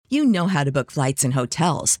You know how to book flights and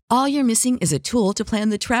hotels. All you're missing is a tool to plan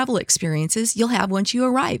the travel experiences you'll have once you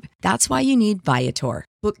arrive. That's why you need Viator.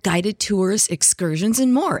 Book guided tours, excursions,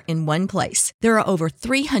 and more in one place. There are over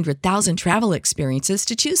 300,000 travel experiences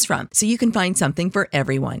to choose from, so you can find something for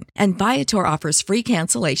everyone. And Viator offers free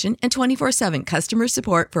cancellation and 24/7 customer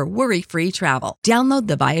support for worry-free travel. Download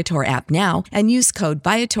the Viator app now and use code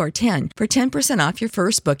Viator10 for 10% off your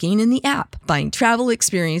first booking in the app. Find travel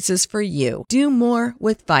experiences for you. Do more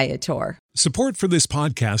with Viator. Support for this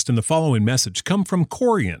podcast and the following message come from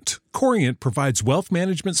Corient. Corient provides wealth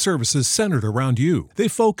management services centered around you. They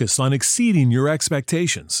focus on exceeding your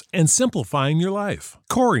expectations and simplifying your life.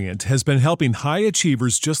 Corient has been helping high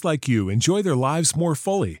achievers just like you enjoy their lives more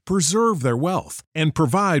fully, preserve their wealth, and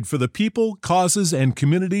provide for the people, causes, and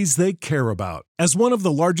communities they care about. As one of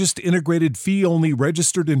the largest integrated fee-only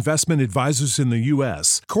registered investment advisors in the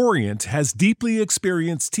U.S., Corient has deeply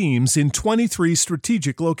experienced teams in 23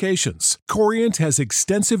 strategic locations. Corient has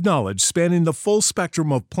extensive knowledge spanning the full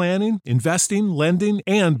spectrum of planning, investing, lending,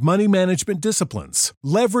 and money management disciplines.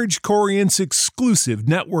 Leverage Corient's exclusive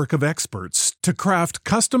network of experts to craft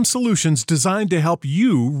custom solutions designed to help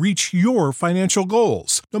you reach your financial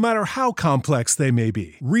goals, no matter how complex they may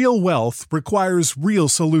be. Real wealth requires real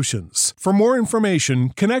solutions. For more information,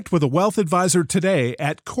 connect with a wealth advisor today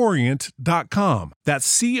at Corient.com.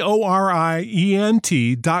 That's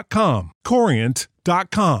Corient.com.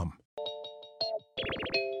 Corient.com.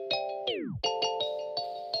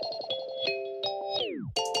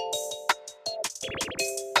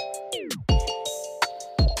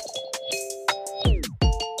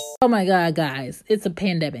 Oh my God, guys, it's a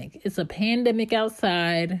pandemic. It's a pandemic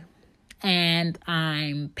outside, and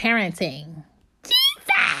I'm parenting.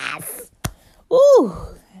 Jesus! Ooh,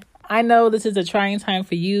 I know this is a trying time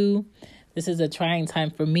for you. This is a trying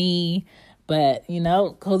time for me, but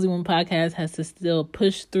Cozy Womb Podcast has to still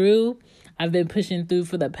push through. I've been pushing through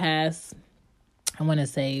for the past,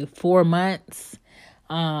 4 months.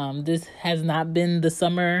 This has not been the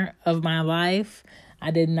summer of my life.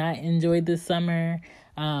 I did not enjoy this summer.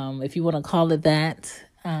 If you want to call it that,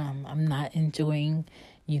 I'm not enjoying,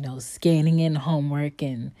 scanning in homework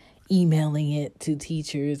and emailing it to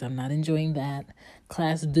teachers. I'm not enjoying that.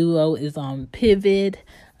 Class Duo is on pivot.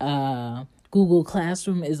 Google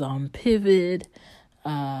Classroom is on pivot.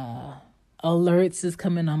 Alerts is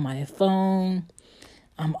coming on my phone.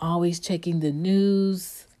 I'm always checking the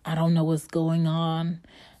news. I don't know what's going on.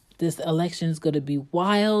 This election is going to be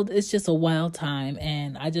wild. It's just a wild time.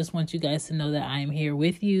 And I just want you guys to know that I am here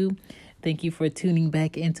with you. Thank you for tuning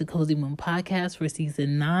back into Cozy Womb Podcast for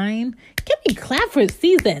season 9. Give me clap for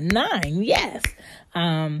season 9. Yes.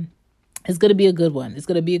 It's going to be a good one. It's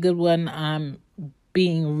going to be a good one. I'm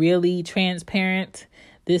being really transparent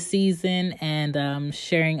this season and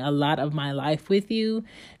sharing a lot of my life with you,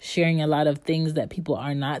 sharing a lot of things that people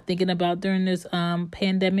are not thinking about during this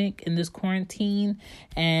pandemic and this quarantine.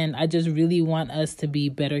 And I just really want us to be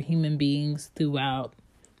better human beings throughout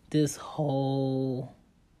this whole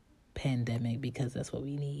pandemic, because that's what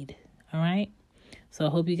we need. All right. So I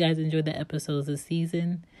hope you guys enjoyed the episodes this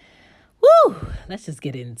season. Woo! Let's just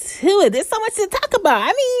get into it. There's so much to talk about.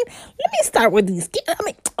 Let me start with these kids.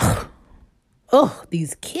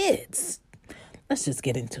 These kids. Let's just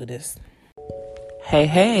get into this.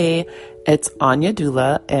 Hey, it's Anya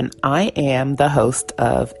Dula, and I am the host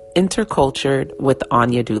of Intercultured with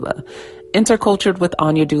Anya Dula. Intercultured with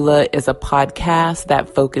Anya Dula is a podcast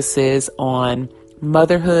that focuses on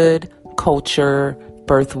motherhood, culture,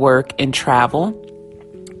 birth work, and travel.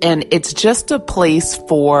 And it's just a place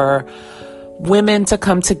for women to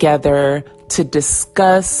come together to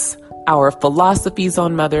discuss our philosophies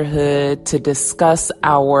on motherhood, to discuss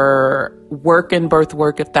our work and birth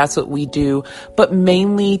work, if that's what we do, but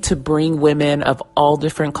mainly to bring women of all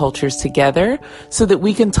different cultures together so that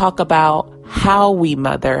we can talk about how we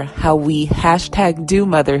mother, how we #do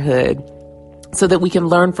motherhood, so that we can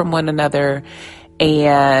learn from one another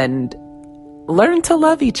and learn to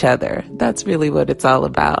love each other. That's really what it's all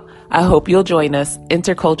about. I hope you'll join us.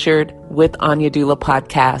 Intercultured with Anya Dula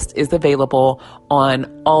podcast is available on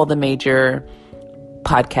all the major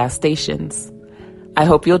podcast stations. I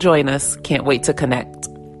hope you'll join us. Can't wait to connect.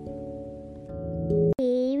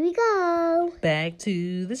 Here we go. Back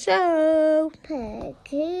to the show.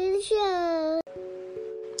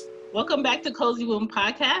 Welcome back to Cozy Womb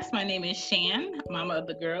Podcast. My name is Shan, mama of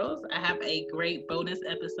the girls. I have a great bonus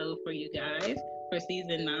episode for you guys for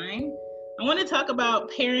season 9. I want to talk about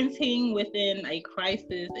parenting within a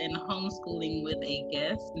crisis and homeschooling with a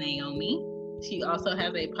guest, Naomi. She also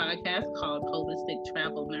has a podcast called Holistic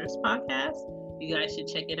Travel Nurse Podcast. You guys should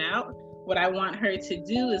check it out. what I want her to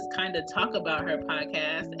do is kind of talk about her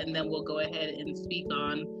podcast, and then we'll go ahead and speak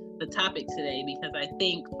on the topic today, because I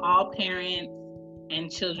think all parents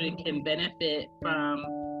and children can benefit from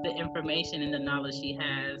the information and the knowledge she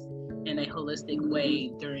has in a holistic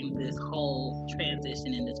way during this whole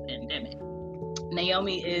transition in this pandemic.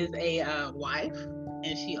 Naomi is a wife,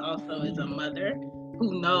 and she also is a mother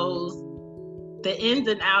who knows the ins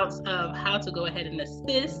and outs of how to go ahead and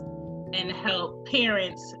assist and help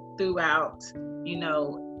parents throughout,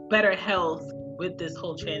 better health with this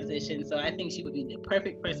whole transition. So I think she would be the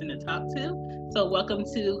perfect person to talk to. So welcome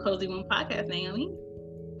to Cozy Womb Podcast, Naomi.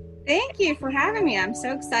 Thank you for having me. I'm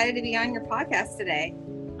so excited to be on your podcast today.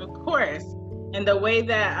 Of course. And the way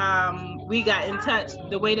that we got in touch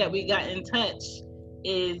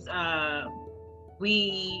is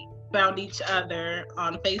we found each other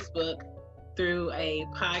on Facebook through a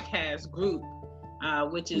podcast group,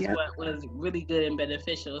 which is what was really good and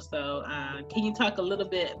beneficial. So can you talk a little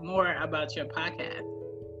bit more about your podcast?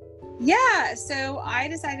 Yeah, so I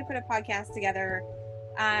decided to put a podcast together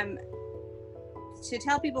to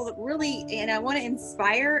tell people that really, and I want to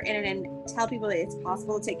inspire and tell people that it's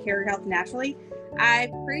possible to take care of your health naturally.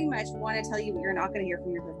 I pretty much want to tell you what you're not going to hear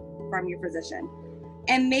from your physician.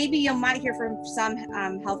 And maybe you might hear from some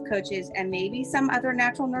health coaches and maybe some other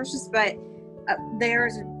natural nurses, but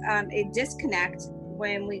there's a disconnect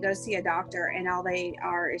when we go see a doctor and all they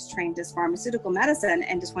are is trained as pharmaceutical medicine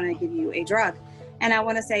and just want to give you a drug. And I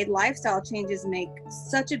want to say lifestyle changes make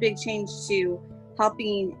such a big change to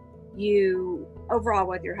helping you overall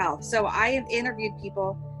with your health. So I have interviewed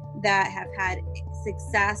people that have had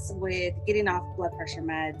success with getting off blood pressure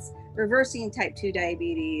meds, reversing type 2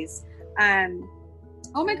 diabetes.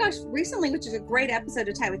 Oh my gosh, recently, which is a great episode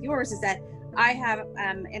to tie with yours, is that I have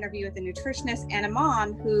an interview with a nutritionist and a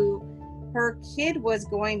mom who her kid was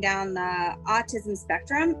going down the autism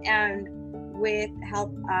spectrum, and with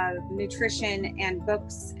help of nutrition and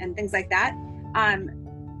books and things like that,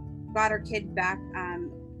 got her kid back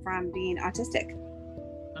from being autistic.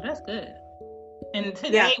 Oh, that's good. And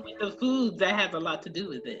today with the foods, that has a lot to do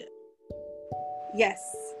with it. Yes.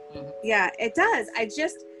 Mm-hmm. Yeah, it does.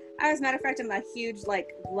 As a matter of fact, I'm a huge,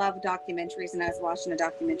 love documentaries, and I was watching a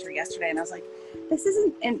documentary yesterday, and I was like, this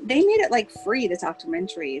isn't, and they made it, free, this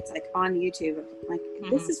documentary. It's, on YouTube.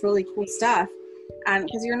 This is really cool stuff,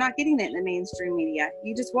 because you're not getting it in the mainstream media.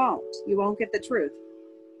 You just won't. You won't get the truth.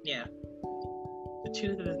 Yeah. The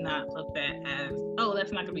truth is not looked at as, oh,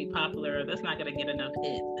 that's not going to be popular, or that's not going to get enough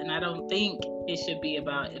hits. And I don't think it should be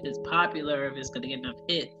about if it's popular, or if it's going to get enough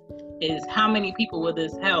hits. Is how many people will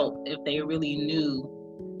this help if they really knew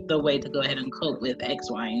the way to go ahead and cope with X,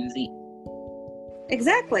 Y, and Z.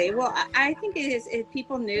 Exactly. Well, I think it is, if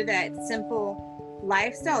people knew that simple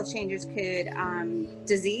lifestyle changes could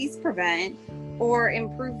disease prevent or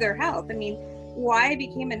improve their health. I mean, why I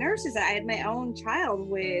became a nurse is that I had my own child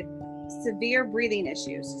with severe breathing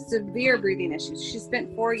issues. She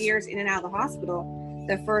spent 4 years in and out of the hospital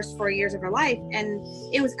the first 4 years of her life. And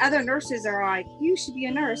it was other nurses that are like, you should be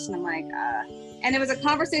a nurse. And I'm like, and it was a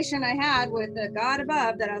conversation I had with the God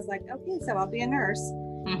above that I was like, okay, so I'll be a nurse.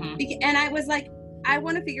 Mm-hmm. And I was like, I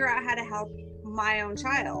want to figure out how to help my own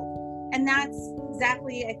child. And that's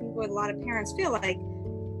exactly, I think, what a lot of parents feel like.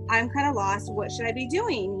 I'm kind of lost. What should I be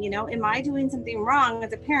doing? Am I doing something wrong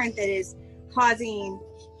as a parent that is causing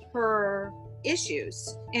her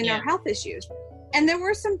issues and her health issues? And there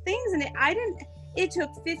were some things, and it took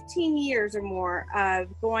 15 years or more of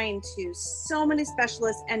going to so many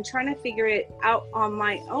specialists and trying to figure it out on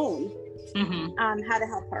my own, how to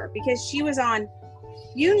help her, because she was on,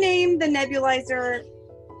 you name the nebulizer,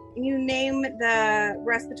 you name the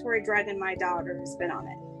respiratory drug, and my daughter has been on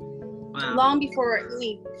it. Wow. Long before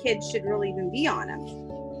any kid should really even be on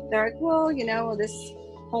them. They're like, well, this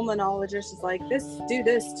pulmonologist is like, this, do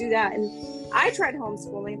that. And I tried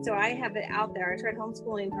homeschooling, so I have it out there. I tried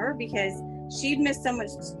homeschooling her because she'd missed so much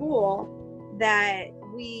school that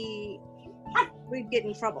we'd get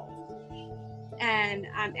in trouble. And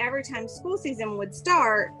every time school season would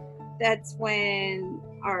start, that's when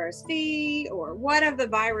RSV or one of the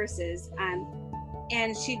viruses,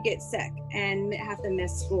 and she'd get sick and have to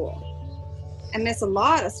miss school and miss a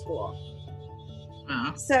lot of school.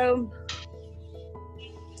 Uh-huh. So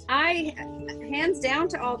I, hands down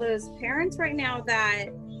to all those parents right now that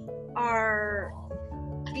are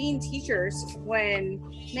being teachers, when,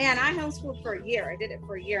 man, I homeschooled for a year. I did it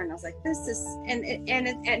for a year, and I was like, this is,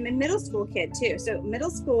 and a middle school kid too. So middle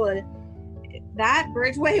school, that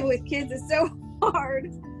bridgeway with kids is so hard.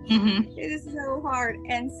 Mm-hmm. It is so hard.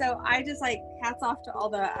 And so I just hats off to all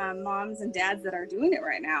the moms and dads that are doing it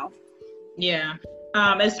right now. Yeah.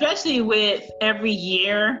 Especially with every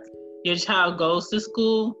year your child goes to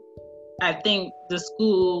school, I think the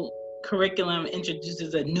school curriculum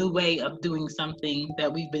introduces a new way of doing something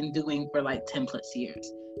that we've been doing for like 10 plus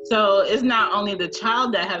years. So it's not only the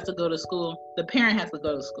child that has to go to school, the parent has to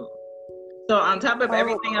go to school. So on top of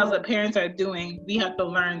everything else that parents are doing, we have to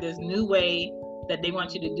learn this new way that they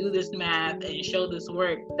want you to do this math and show this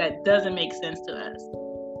work that doesn't make sense to us.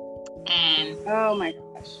 And oh my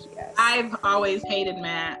gosh, yes. I've always hated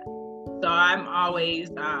math. So I'm always,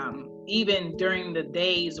 even during the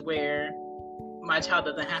days where my child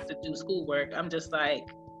doesn't have to do schoolwork, I'm just like,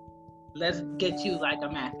 let's get you like a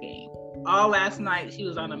math game. All last night she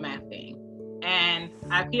was on a math game. And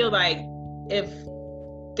I feel like if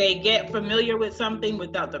they get familiar with something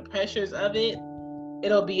without the pressures of it,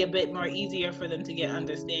 it'll be a bit more easier for them to get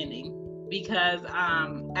understanding. Because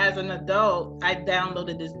as an adult, I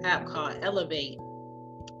downloaded this app called Elevate,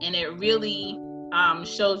 and it really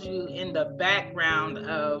shows you in the background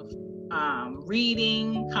of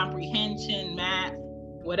reading, comprehension, math,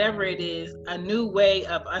 whatever it is, a new way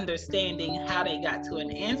of understanding how they got to an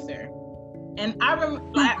answer. And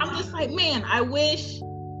I'm just like, man, I wish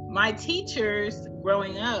my teachers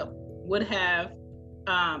growing up would have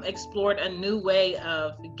explored a new way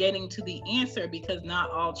of getting to the answer, because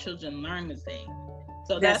not all children learn the same.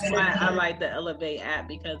 So that's why I like the Elevate app,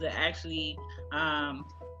 because it actually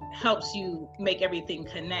helps you make everything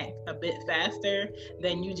connect a bit faster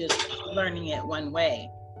than you just learning it one way.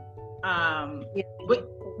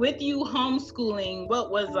 With you homeschooling,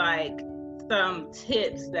 what was like some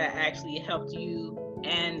tips that actually helped you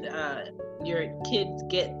and your kids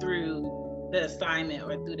get through the assignment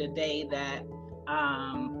or through the day that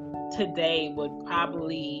today would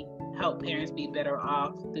probably help parents be better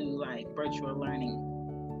off through like virtual learning?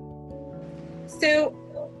 So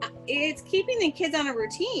it's keeping the kids on a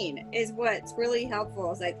routine is what's really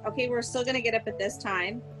helpful. It's like, okay, we're still going to get up at this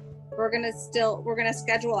time. We're going to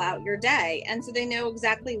schedule out your day. And so they know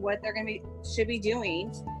exactly what they're should be doing.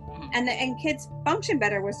 Mm-hmm. And kids function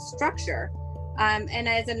better with structure. And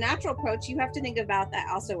as a natural approach, you have to think about that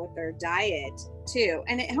also with their diet too.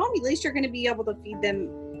 And at home, at least you're going to be able to feed them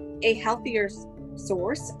a healthier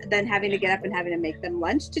source than having to get up and having to make them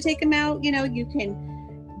lunch to take them out. You know, you can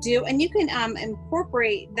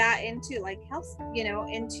incorporate that into like health,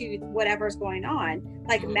 into whatever's going on.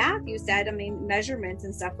 Like math, you said, measurements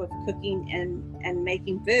and stuff with cooking and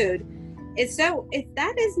making food. If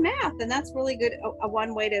that is math, then that's really good. A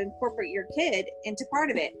one way to incorporate your kid into part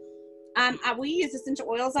of it. We use essential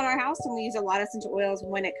oils on our house, and we use a lot of essential oils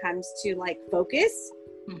when it comes to like focus.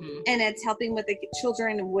 Mm-hmm. And it's helping with the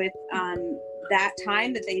children with that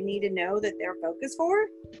time that they need to know that they're focused for.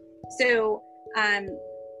 So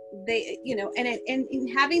they, and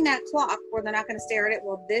having that clock where they're not going to stare at it,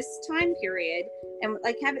 well, this time period, and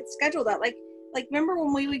like have it scheduled out. Like remember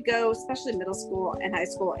when we would go, especially middle school and high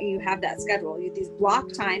school, and you have that schedule, you have these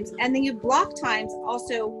block times, and then you block times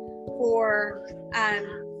also for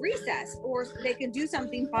recess, or they can do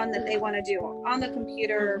something fun that they want to do on the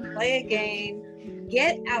computer, play a game,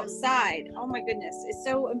 get outside. Oh my goodness, it's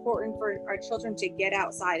so important for our children to get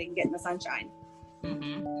outside and get in the sunshine.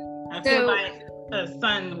 Mm-hmm. I feel like the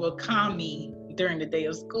sun will calm me during the day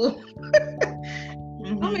of school.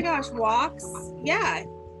 Mm-hmm. Oh my gosh, walks, yeah,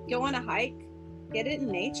 go on a hike, get it in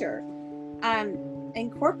nature.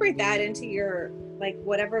 Incorporate that into your like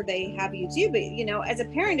whatever they have you do. But as a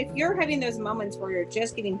parent, if you're having those moments where you're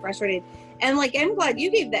just getting frustrated, and like I'm glad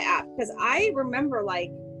you gave the app, because I remember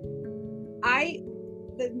the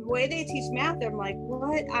way they teach math, I'm like,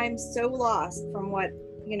 what? I'm so lost from what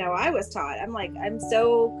I was taught. I'm like, I'm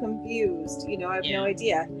so confused. I have no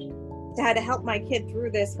idea how to help my kid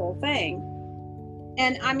through this whole thing.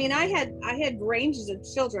 And I had ranges of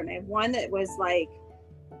children. I had one that was like,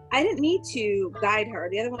 I didn't need to guide her.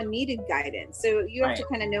 The other one needed guidance. So you have to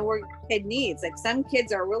kind of know where your kid needs. Like some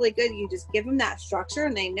kids are really good. You just give them that structure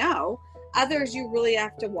and they know. Others, you really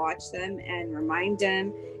have to watch them and remind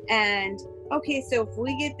them. And okay, so if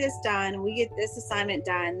we get this done, we get this assignment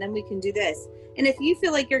done, then we can do this. And if you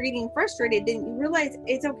feel like you're getting frustrated, then you realize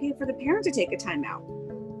it's okay for the parent to take a time out.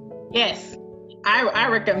 Yes, I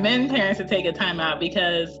recommend parents to take a time out,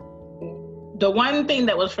 because the one thing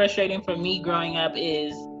that was frustrating for me growing up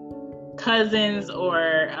is cousins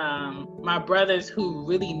or my brothers who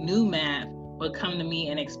really knew math would come to me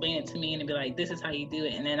and explain it to me and be like, this is how you do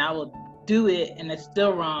it. And then I will do it and it's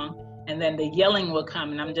still wrong. And then the yelling will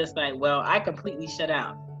come and I'm just like, well, I completely shut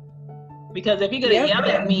out. Because if you're going to yell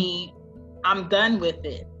at me, I'm done with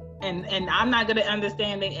it. And I'm not going to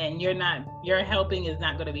understand it, and your helping is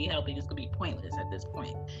not going to be helping. It's going to be pointless at this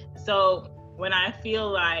point. So when I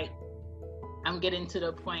feel like I'm getting to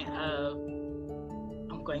the point of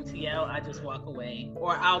I'm I'm going to yell, I just walk away.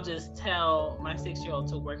 Or I'll just tell my 6-year-old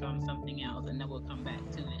to work on something else, and then we'll come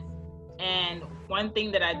back to it. And one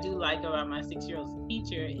thing that I do like about my 6-year-old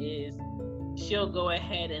teacher is she'll go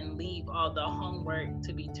ahead and leave all the homework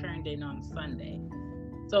to be turned in on Sunday.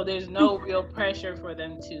 So there's no real pressure for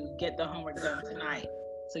them to get the homework done tonight,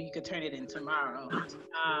 so you could turn it in tomorrow.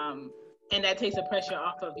 And that takes the pressure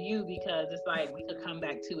off of you, because it's like we could come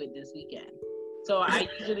back to it this weekend. So I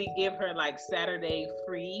usually give her like Saturday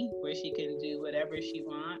free, where she can do whatever she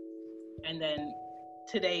wants. And then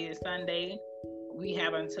today is Sunday. We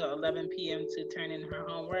have until 11 p.m. to turn in her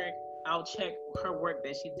homework. I'll check her work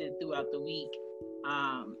that she did throughout the week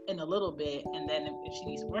in a little bit. And then if she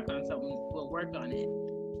needs to work on something, we'll work on it.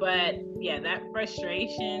 But yeah, that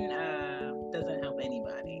frustration doesn't help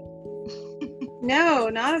anybody. No,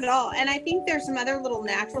 not at all. And I think there's some other little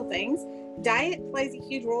natural things. Diet plays a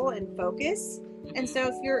huge role in focus. And so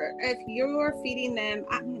if you're feeding them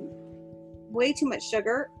way too much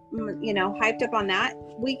sugar, hyped up on that,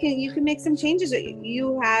 you can make some changes.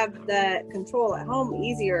 You have the control at home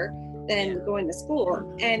easier than going to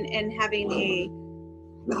school and having a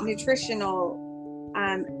nutritional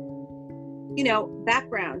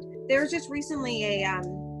background. There's just recently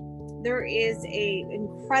there is a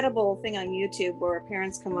incredible thing on YouTube where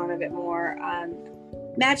parents come on a bit more.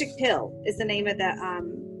 Magic Pill is the name of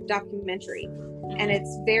the documentary, and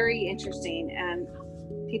it's very interesting, and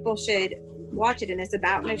people should watch it. And it's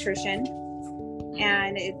about nutrition,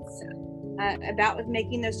 and it's about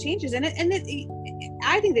making those changes. And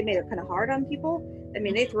I think they made it kind of hard on people. I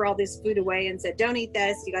mean, they threw all this food away and said, "Don't eat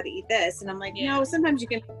this. You got to eat this." And I'm like, no. Sometimes you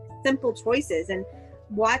can make simple choices and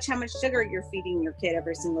watch how much sugar you're feeding your kid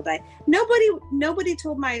every single day. Nobody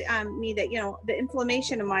told me that the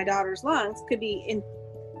inflammation in my daughter's lungs could be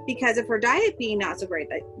because of her diet being not so great,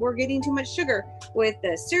 that we're getting too much sugar with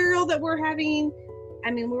the cereal that we're having.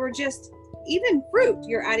 I mean, even fruit,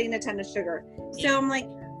 you're adding a ton of sugar. So I'm like,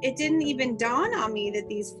 it didn't even dawn on me that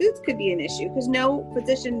these foods could be an issue, because no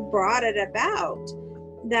physician brought it about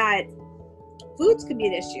that foods could be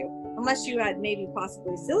an issue, unless you had maybe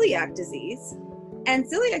possibly celiac disease. And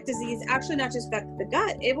celiac disease actually not just affect the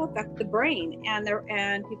gut, it will affect the brain and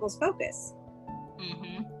people's focus.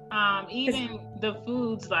 Even the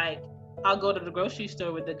foods, like I'll go to the grocery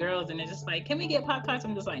store with the girls and they're just like, "Can we get Pop-Tarts?"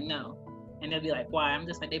 I'm just like, "No." And they'll be like, "Why?" I'm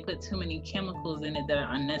just like, they put too many chemicals in it that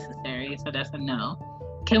are unnecessary. So that's a no.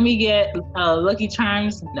 "Can we get Lucky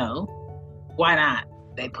Charms?" "No." "Why not?"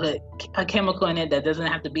 They put a chemical in it that doesn't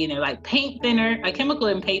have to be in there, like paint thinner. A chemical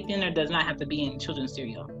in paint thinner does not have to be in children's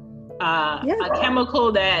cereal. A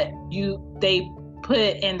chemical that they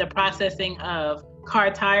put in the processing of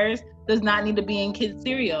car tires does not need to be in kids'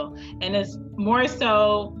 cereal. And it's more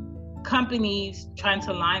so companies trying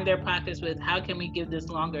to line their pockets with, how can we give this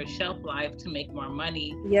longer shelf life to make more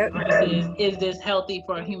money, versus is this healthy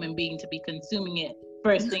for a human being to be consuming it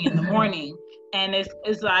first thing in the morning? And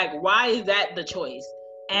it's like, why is that the choice?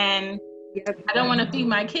 And I don't want to feed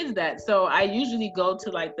my kids that. So I usually go to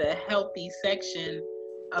like the healthy section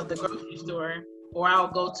of the grocery store, or I'll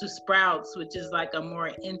go to Sprouts, which is like a more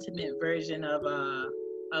intimate version of a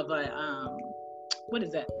what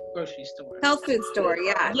is that grocery store? Health food store,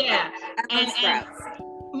 yeah. And Sprouts.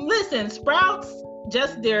 Listen, Sprouts,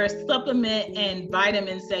 just their supplement and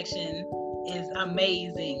vitamin section is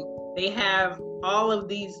amazing. They have all of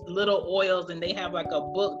these little oils, and they have like a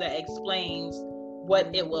book that explains what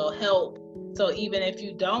it will help. So even if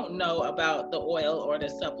you don't know about the oil or the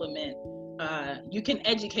supplement, you can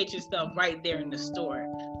educate yourself right there in the store.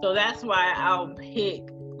 So that's why I'll pick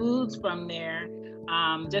foods from there,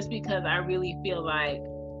 just because I really feel like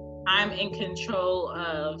I'm in control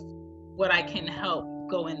of what I can help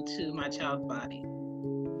go into my child's body.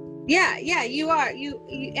 Yeah, you are. You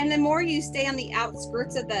and the more you stay on the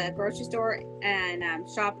outskirts of the grocery store and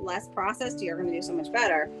shop less processed, you're going to do so much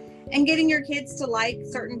better. And getting your kids to like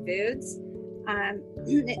certain foods,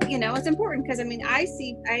 it's important, because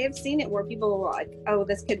I have seen it where people are like, "Oh,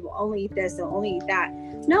 this kid will only eat this, they'll only eat that."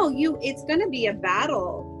 No, it's going to be a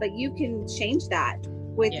battle, but you can change that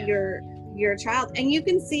with your child, and you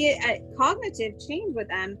can see it at cognitive change with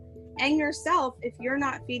them and yourself. If you're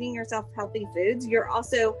not feeding yourself healthy foods,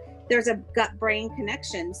 there's a gut-brain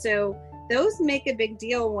connection. So those make a big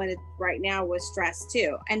deal right now with stress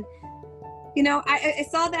too. And I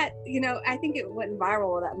saw that, I think it went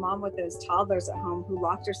viral, that mom with those toddlers at home who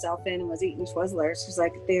locked herself in and was eating Twizzlers. She's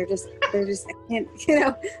like, they're just,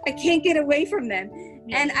 I can't get away from them.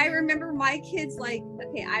 And I remember my kids like,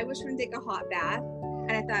 okay, I was trying to take a hot bath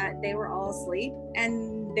and I thought they were all asleep,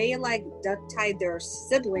 and they like duct tied their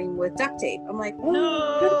sibling with duct tape. I'm like, oh,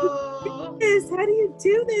 no. How do you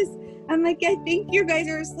do this? I'm like, I think you guys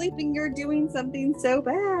are asleep and you're doing something so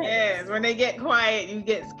bad. Yes, when they get quiet, you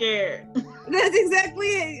get scared. That's exactly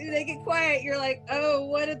it. They get quiet. You're like, oh,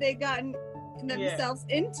 what have they gotten themselves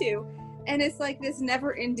into? And it's like this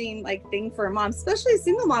never ending like thing for a mom, especially a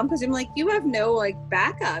single mom, because I'm like, you have no like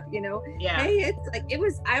backup, you know? Yeah. Hey, it's like,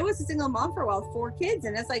 I was a single mom for a while, 4 kids,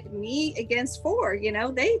 and it's like me against 4, you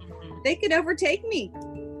know, they could overtake me.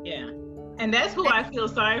 Yeah. And that's who I feel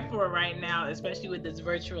sorry for right now, especially with this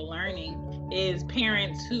virtual learning, is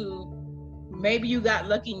parents who maybe you got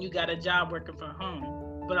lucky and you got a job working from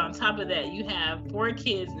home. But on top of that, you have 4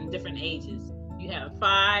 kids in different ages. You have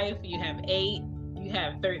 5, you have 8, you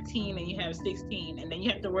have 13, and you have 16. And then you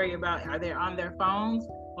have to worry about, are they on their phones?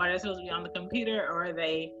 Or are they supposed to be on the computer? Or are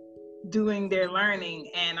they doing their learning?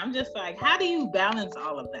 And I'm just like, how do you balance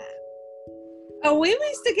all of that? Oh, we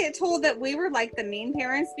used to get told that we were like the mean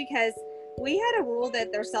parents because we had a rule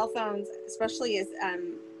that their cell phones, especially as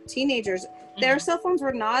teenagers, their cell phones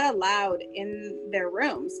were not allowed in their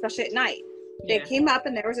room, especially at night. They came up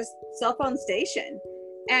and there was a cell phone station.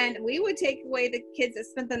 And we would take away the kids that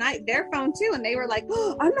spent the night their phone too. And they were like,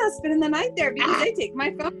 oh, I'm not spending the night there because they take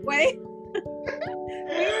my phone away.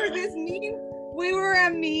 We were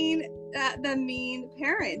the mean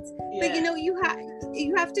parents. Yeah. But you know, you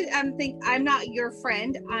have to think, I'm not your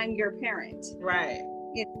friend, I'm your parent. Right.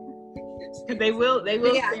 You know? Because they will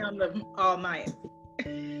stay on them all night.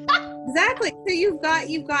 Exactly. So you've got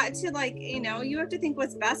to, like, you know, you have to think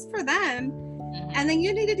what's best for them. And then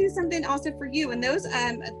you need to do something also for you. And those,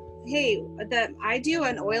 I do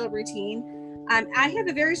an oil routine. I have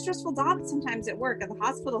a very stressful job sometimes at work, at the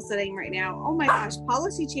hospital setting right now. Oh my gosh,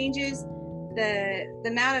 policy changes, the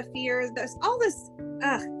amount of fear, all this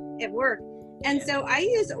at work. And so I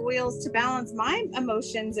use oils to balance my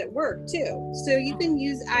emotions at work too. So you can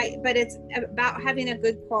use, but it's about having a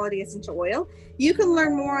good quality essential oil. You can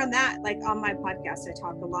learn more on that, like on my podcast. I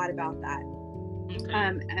talk a lot about that.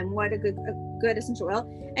 And what a good essential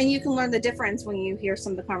oil. And you can learn the difference when you hear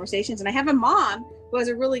some of the conversations. And I have a mom who has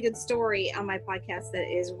a really good story on my podcast that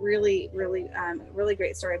is really, really, really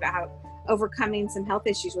great story about how overcoming some health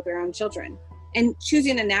issues with her own children and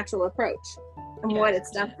choosing a natural approach and what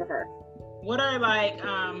it's done for her. What are like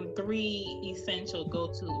 3 essential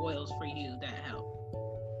go-to oils for you that help?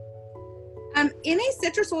 Any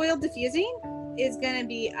citrus oil diffusing is going to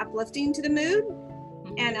be uplifting to the mood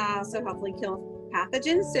and also hopefully kill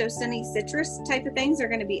pathogens. So sunny citrus type of things are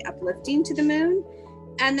going to be uplifting to the mood.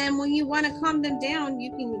 And then when you want to calm them down, you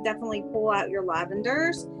can definitely pull out your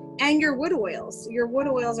lavenders and your wood oils. Your wood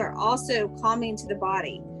oils are also calming to the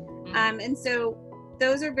body. And so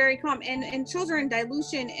those are very calm. And in children,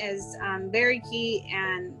 dilution is very key,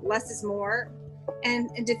 and less is more. And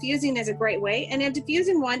diffusing is a great way. And a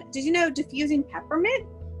diffusing one, did you know diffusing peppermint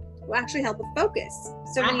will actually help with focus?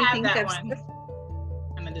 So when you think of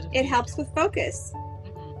it helps with focus.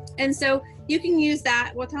 And so you can use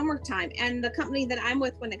that with homework time. And the company that I'm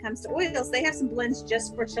with when it comes to oils, they have some blends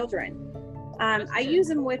just for children. I use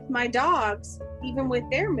them with my dogs, even with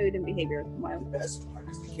their mood and behavior. The best part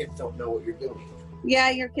is the kids don't know what you're doing.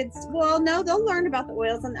 Yeah, your kids, well, no, they'll learn about the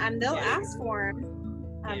oils and they'll ask for them.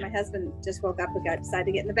 My husband just woke up and decided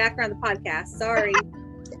to get in the background of the podcast. Sorry.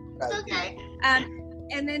 Okay.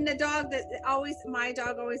 And then the dog my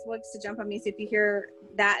dog always likes to jump on me. So if you hear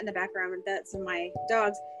that in the background, that's my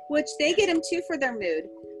dogs, which they get them too for their mood.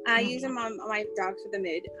 I use them on my dogs for the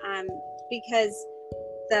mood because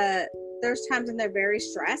there's times when they're very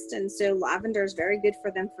stressed, and so lavender is very good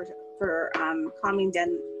for them for calming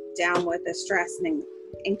down with the stress and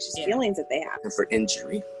anxious feelings that they have. And for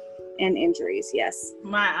injury. And injuries, yes.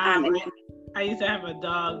 I used to have a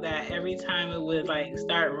dog that every time it would like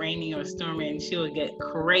start raining or storming, she would get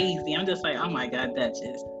crazy. I'm just like, oh my God,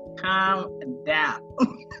 Duchess, calm down.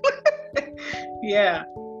 Yeah.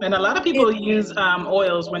 And a lot of people use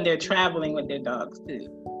oils when they're traveling with their dogs too.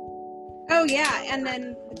 Oh yeah, and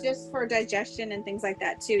then just for digestion and things like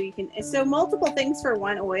that too. You can multiple things for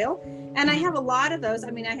one oil, and I have a lot of those.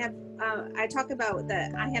 I mean, I have I talk about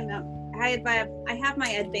that. I have my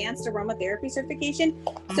advanced aromatherapy certification,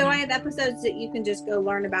 so I have episodes that you can just go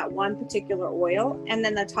learn about one particular oil and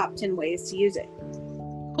then the top 10 ways to use it.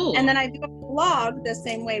 Cool. And then I do a blog the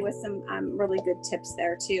same way with some really good tips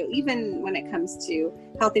there too. Even when it comes to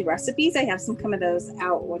healthy recipes, I have some of those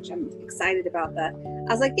out, which I'm excited about. I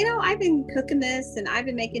was like, I've been cooking this and I've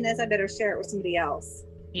been making this. I better share it with somebody else.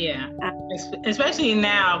 Yeah, especially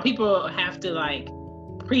now, people have to like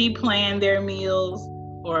pre-plan their meals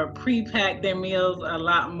or pre-pack their meals a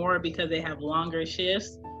lot more because they have longer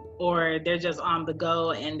shifts, or they're just on the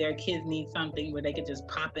go and their kids need something where they could just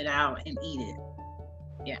pop it out and eat it.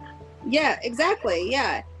 Yeah. Yeah, exactly.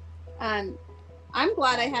 Yeah. I'm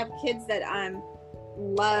glad I have kids that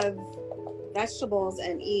love vegetables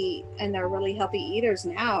and they're really healthy eaters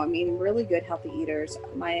now. I mean, really good healthy eaters.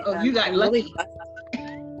 You got lucky.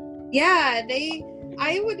 Yeah,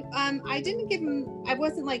 I didn't give them, I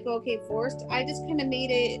wasn't like, okay, forced. I just kind of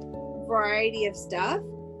made it variety of stuff.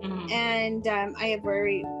 Mm-hmm. And I have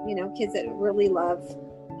very, kids that really love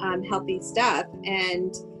healthy stuff.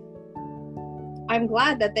 And I'm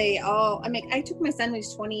glad that they all, I took my son,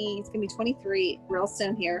 he's 20, he's going to be 23 real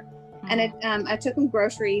soon here. Mm-hmm. And I took him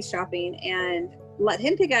grocery shopping and let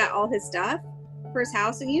him pick out all his stuff for his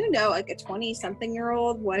house. And like a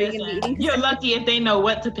 20-something-year-old, what are you going to be eating? You're lucky if they know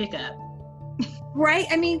what to pick up. Right.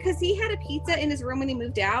 I mean, because he had a pizza in his room when he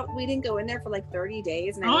moved out. We didn't go in there for like 30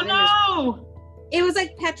 days. And it was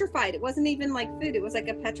like petrified. It wasn't even like food. It was like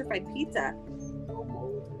a petrified pizza.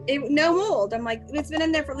 No mold. I'm like, it's been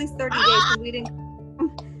in there for at least 30 days and we didn't.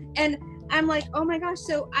 And I'm like, oh my gosh.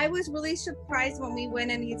 So I was really surprised when we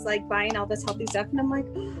went and he's like buying all this healthy stuff. And I'm like,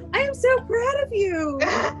 I am so proud of you.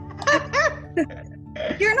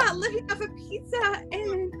 You're not living off a pizza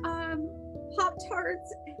and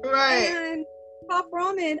Pop-Tarts. Right. And Pop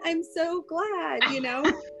Ramen. I'm so glad,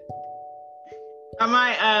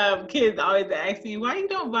 My kids always ask me, why you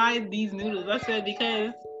don't buy these noodles? I said,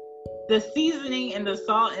 because the seasoning and the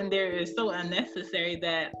salt in there is so unnecessary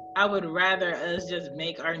that I would rather us just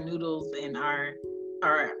make our noodles and our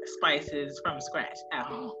spices from scratch at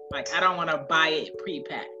home. Like, I don't want to buy it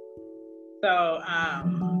pre-packed. So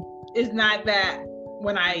it's not that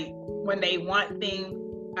when they want things,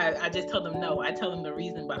 I just tell them no. I tell them the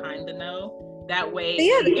reason behind the no. That way,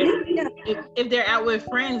 if they're out with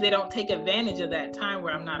friends, they don't take advantage of that time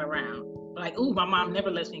where I'm not around. Like, ooh, my mom never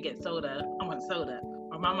lets me get soda. I want soda.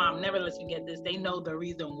 Or my mom never lets me get this. They know the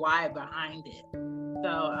reason why behind it.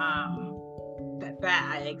 So that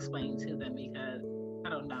I explain to them, because I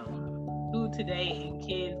don't know. Food today and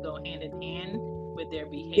kids go hand in hand with their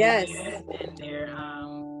behavior and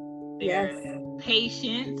their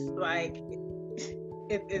patience. Like,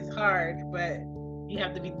 it's hard, but you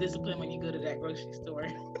have to be disciplined when you go to that grocery store.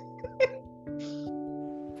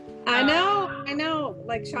 I know.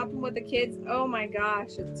 Like shopping with the kids. Oh my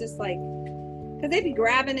gosh. It's just like, because they'd be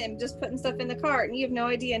grabbing it and just putting stuff in the cart and you have no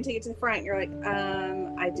idea until you get to the front. You're like,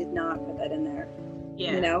 I did not put that in there.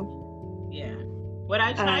 Yeah. Yeah. What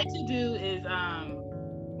I try to do is,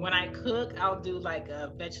 when I cook, I'll do like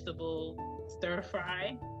a vegetable stir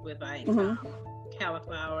fry with like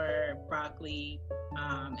cauliflower, broccoli,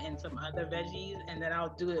 and some other veggies, and then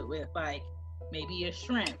I'll do it with like maybe a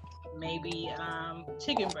shrimp, maybe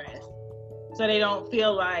chicken breast, so they don't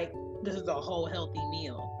feel like this is a whole healthy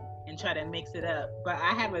meal, and try to mix it up. But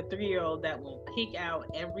I have a 3-year-old that will pick out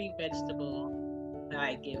every vegetable that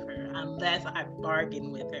I give her, unless I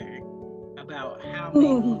bargain with her about how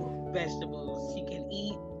many vegetables she can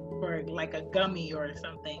eat for like a gummy or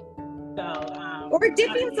something. So, or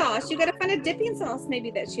dipping sauce. You gotta find a dipping sauce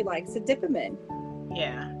maybe that she likes to dip them in.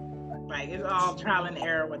 Yeah, like it's all trial and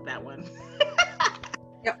error with that one.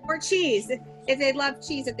 Yeah, or cheese. If they love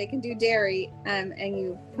cheese, if they can do dairy, and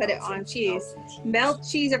you put it on cheese, melt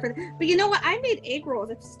cheese over. But you know what? I made egg rolls.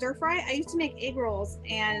 If stir fry, I used to make egg rolls,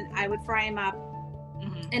 and I would fry them up,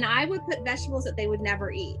 and I would put vegetables that they would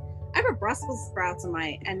never eat. I have Brussels sprouts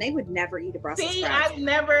and they would never eat a Brussels sprout. I've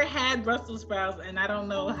never had Brussels sprouts, and I don't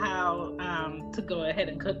know how to go ahead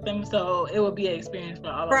and cook them. So it will be an experience for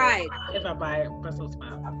all of us if I buy Brussels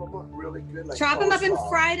sprouts. Really good, like chop them up and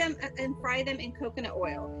fry them in coconut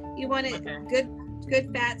oil. You want it good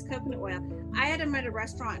fats, coconut oil. I had them at a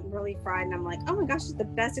restaurant and really fried, and I'm like, oh my gosh, it's the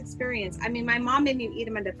best experience. I mean, my mom made me eat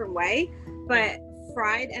them a different way, but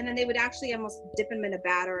fried, and then they would actually almost dip them in a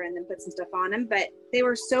batter and then put some stuff on them, but they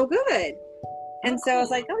were so good. And so I was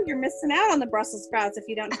like, oh, you're missing out on the Brussels sprouts if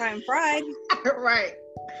you don't try them fried. Right.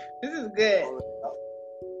 This is good.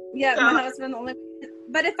 Yeah, my husband only.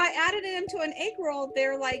 But if I added them to an egg roll,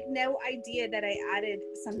 they're like, no idea that I added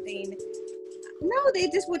something. No, they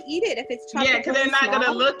just would eat it if it's chopped. Yeah, because they're not going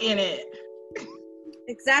to look in it.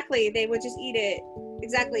 Exactly. They would just eat it.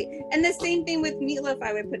 Exactly. And the same thing with meatloaf.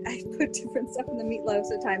 I put different stuff in the meatloaf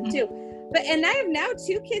sometimes too. But and I have now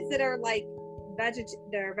 2 kids that are like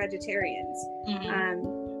they're vegetarians.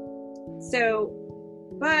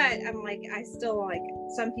 But I'm like, I still like,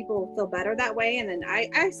 some people feel better that way. And then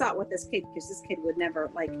I saw it with this kid, because this kid would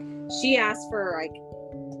never, like, she asked for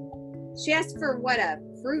what, a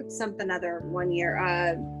fruit something other one year,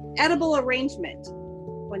 edible arrangement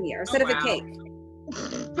one year instead of a cake.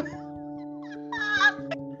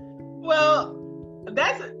 Well,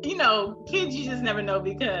 that's, kids, you just never know,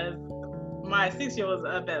 because my 6-year-old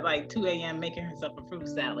was up at like 2 a.m. making herself a fruit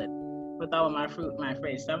salad. with all of my fruit in my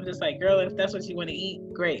fridge. So I'm just like, girl, if that's what you want to eat,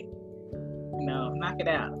 great. Knock it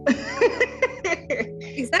out.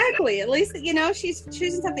 Exactly. At least, she's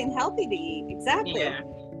choosing something healthy to eat. Exactly.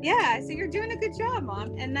 Yeah. So you're doing a good job,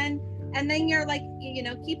 Mom. And then you're like,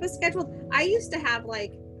 keep a schedule. I used to have I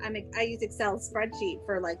use Excel spreadsheet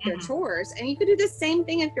for their chores, and you could do the same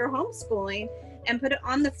thing if you're homeschooling and put it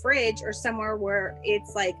on the fridge or somewhere where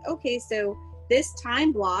it's like, okay, so this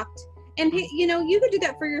time blocked. And you could do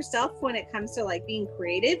that for yourself when it comes to being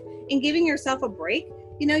creative and giving yourself a break.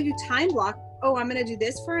 You time block. Oh, I'm going to do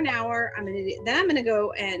this for an hour. Then I'm going to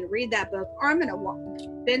go and read that book, or I'm going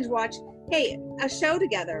to binge watch. Hey, a show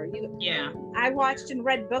together. I watched and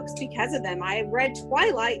read books because of them. I read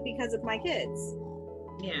Twilight because of my kids.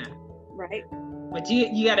 Yeah. Right. But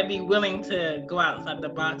you got to be willing to go outside the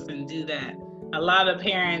box and do that. A lot of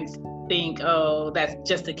parents think, oh, that's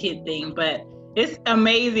just a kid thing, but it's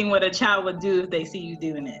amazing what a child would do if they see you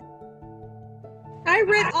doing it. I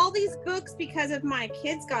read all these books because of my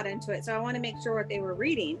kids got into it, so I want to make sure what they were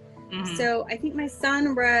reading. So I think my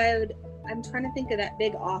son read, I'm trying to think of that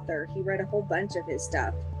big author. He read a whole bunch of his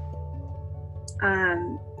stuff.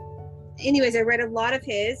 Anyways, I read a lot of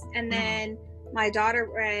his, and then my daughter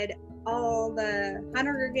read all the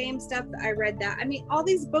Hunger Games stuff. I read that. All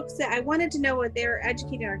these books that I wanted to know what they're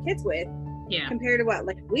educating our kids with compared to what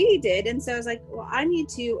we did. And so I was like, well, I need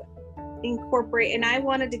to incorporate, and I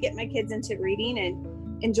wanted to get my kids into reading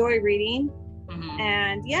and enjoy reading.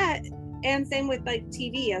 And same with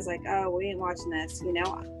TV. I was like, oh, we ain't watching this.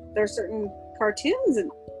 There's certain cartoons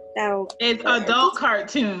and it's adult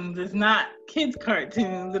cartoons. It's not kids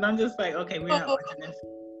cartoons. And I'm just like, okay, we're not watching this.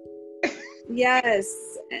 Yes.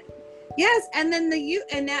 And then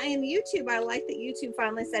and now in YouTube, I like that YouTube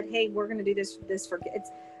finally said, hey, we're going to do this for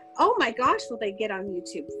kids. Oh my gosh, will they get on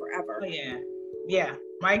YouTube forever? Oh, yeah.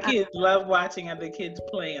 My kids love watching other kids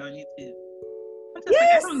play on YouTube. I'm just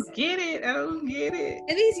I don't get it.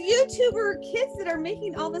 And these YouTuber kids that are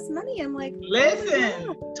making all this money, I'm like,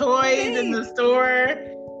 listen, toys in the store.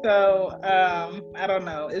 So I don't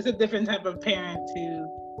know. It's a different type of parent to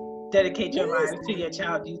dedicate your life to your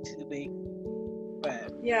child YouTubing.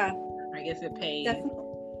 But I guess it pays. Definitely.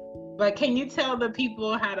 But can you tell the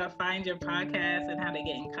people how to find your podcast and how to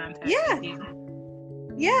get in contact with you?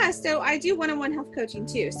 Yeah, so I do one-on-one health coaching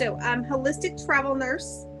too. So Holistic Travel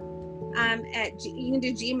Nurse you can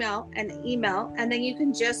do Gmail and email, and then you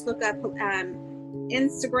can just look up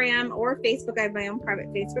Instagram or Facebook. I have my own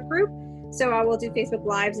private Facebook group. So I will do Facebook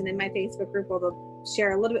Lives, and in my Facebook group, we'll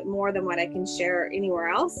share a little bit more than what I can share anywhere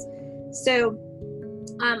else. So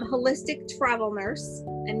Holistic Travel Nurse,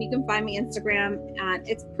 and you can find me Instagram, and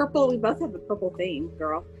it's purple. We both have a purple theme,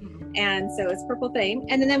 girl. And so it's purple theme.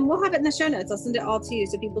 And then we'll have it in the show notes. I'll send it all to you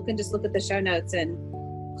so people can just look at the show notes and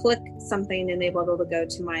click something, and they'll be able to go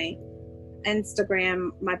to my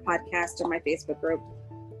Instagram, my podcast, or my Facebook group.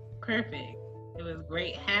 Perfect. It was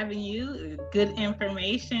great having you. Good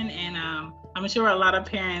information, and I'm sure a lot of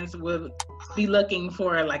parents would be looking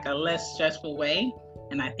for a less stressful way.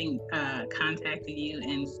 And I think contacting you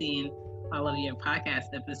and seeing all of your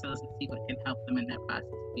podcast episodes and see what can help them in that process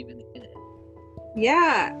would be really good.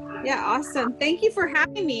 Yeah, awesome. Thank you for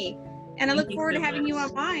having me. And I look forward to having you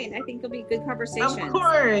on mine. I think it'll be a good conversation. Of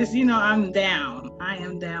course. I'm down. I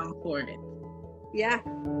am down for it. Yeah.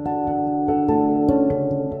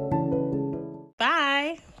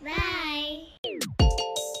 Bye. Bye.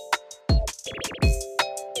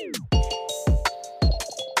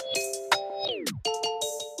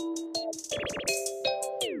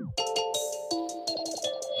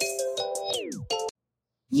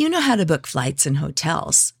 You know how to book flights and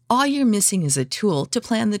hotels. All you're missing is a tool to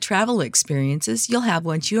plan the travel experiences you'll have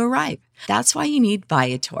once you arrive. That's why you need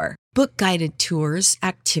Viator. Book guided tours,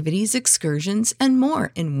 activities, excursions, and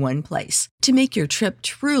more in one place to make your trip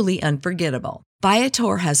truly unforgettable.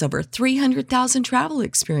 Viator has over 300,000 travel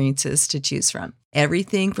experiences to choose from.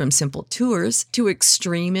 Everything from simple tours to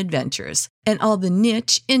extreme adventures and all the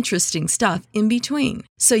niche, interesting stuff in between.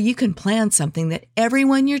 So you can plan something that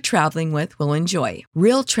everyone you're traveling with will enjoy.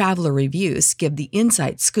 Real traveler reviews give the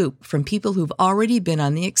inside scoop from people who've already been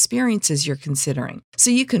on the experiences you're considering. So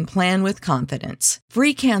you can plan with confidence.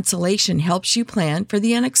 Free cancellation helps you plan for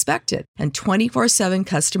the unexpected. And 24/7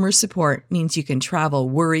 customer support means you can travel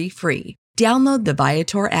worry-free. Download the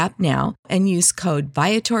Viator app now and use code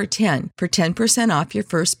Viator10 for 10% off your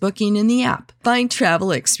first booking in the app. Find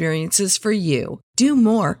travel experiences for you. Do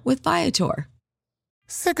more with Viator.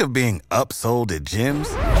 Sick of being upsold at gyms?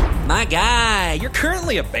 My guy, you're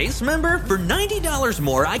currently a base member? For $90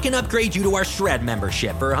 more, I can upgrade you to our Shred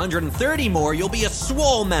membership. For $130 more, you'll be a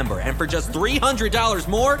Swole member. And for just $300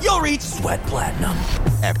 more, you'll reach Sweat Platinum.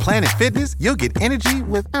 At Planet Fitness, you'll get energy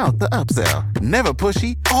without the upsell. Never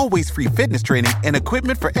pushy, always free fitness training and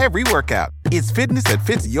equipment for every workout. It's fitness that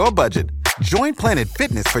fits your budget. Join Planet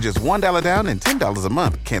Fitness for just $1 down and $10 a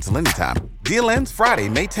month. Cancel anytime. Deal ends Friday,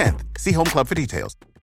 May 10th. See Home Club for details.